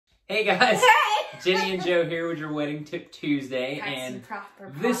Hey guys, Hey! Jenny and Joe here with your Wedding Tip Tuesday, and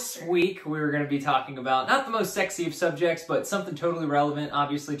this week we're going to be talking about not the most sexy of subjects, but something totally relevant,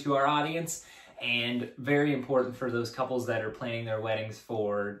 obviously, to our audience, and very important for those couples that are planning their weddings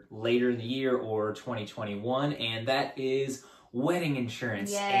for later in the year or 2021, and that is wedding insurance.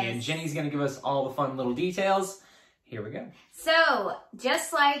 Yes. And Jenny's going to give us all the fun little details. Here we go. So,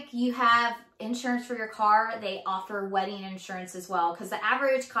 just like you have insurance for your car, they offer wedding insurance as well, because the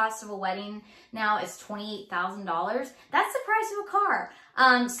average cost of a wedding now is $28,000. That's the price of a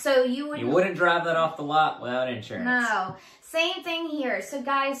car. So you wouldn't drive that off the lot without insurance. No. Same thing here. So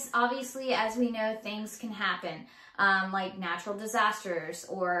guys, obviously, as we know, things can happen. Like natural disasters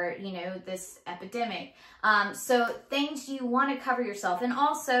or, this epidemic. So things you want to cover yourself. And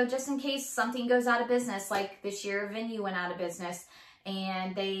also, just in case something goes out of business, like this year, a venue went out of business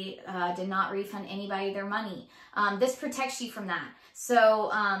and they did not refund anybody their money. This protects you from that.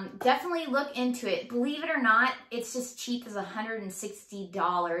 So definitely look into it. Believe it or not, it's just cheap as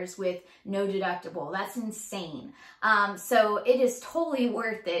 $160 with no deductible. That's insane. So it is totally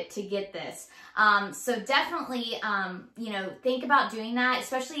worth it to get this. So definitely, think about doing that,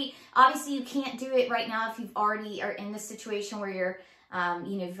 especially, obviously you can't do it right now if you've already are in the situation where you're,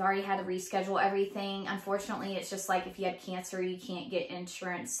 you've already had to reschedule everything. Unfortunately, it's just like if you had cancer, you can't get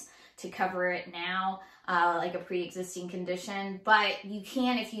insurance to cover it now, like a pre-existing condition, but you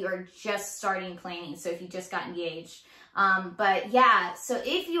can if you are just starting planning. So if you just got engaged. But yeah, so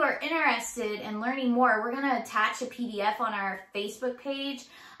if you are interested in learning more, we're going to attach a PDF on our Facebook page.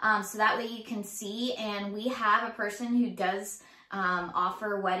 So that way you can see, and we have a person who does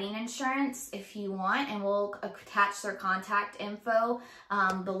offer wedding insurance if you want, and we'll attach their contact info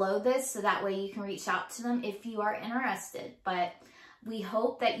below this, so that way you can reach out to them if you are interested. But we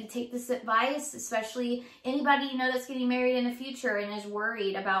hope that you take this advice, especially anybody you know that's getting married in the future and is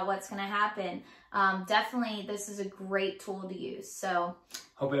worried about what's going to happen. Definitely, this is a great tool to use. So,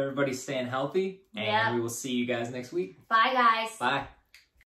 hope everybody's staying healthy, and we will see you guys next week. Bye, guys. Bye.